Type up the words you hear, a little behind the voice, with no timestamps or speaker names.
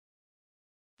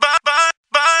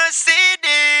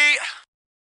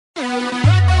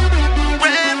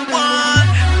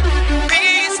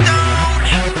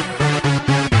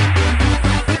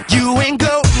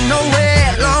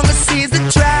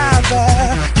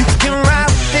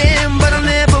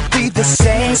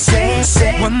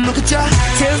ya.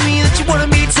 Tells me that you wanna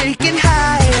be taken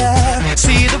higher.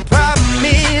 See, the problem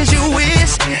is you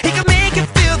wish he could make you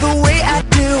feel the way I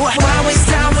do. Why waste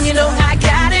time when you know I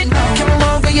got it? Come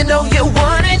on, girl, you know you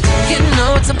want it. You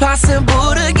know it's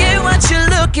impossible to get what you're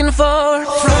looking for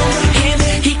from him.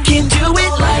 He can do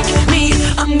it like me,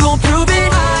 I'm gonna prove it.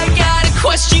 I got a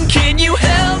question, can you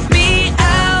help me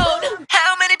out?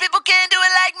 How many people can do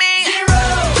it like me? Zero.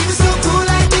 Keep it so cool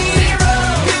like me. Zero.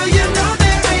 Girl, you know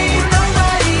there ain't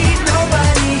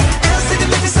nobody else that can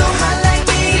make it so hot like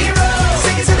me. Zero.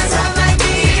 Take it to the top like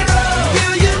me. Zero.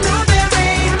 Girl, you know there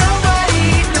ain't nobody.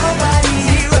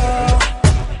 Zero.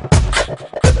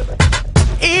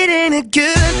 It ain't a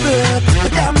good look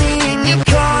without me in your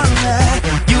corner.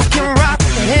 You can rock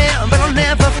the him, but I'll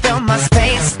never feel my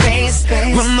space.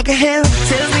 One look at him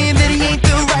tells me that he ain't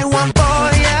the right one for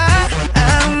ya. I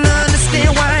don't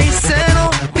understand why he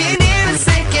settled being in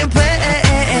second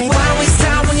place. Why waste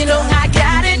time when you know I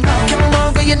got it? Come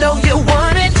on, girl, you know you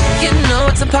want it. You know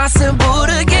it's impossible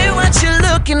to get what you're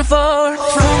looking for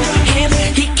from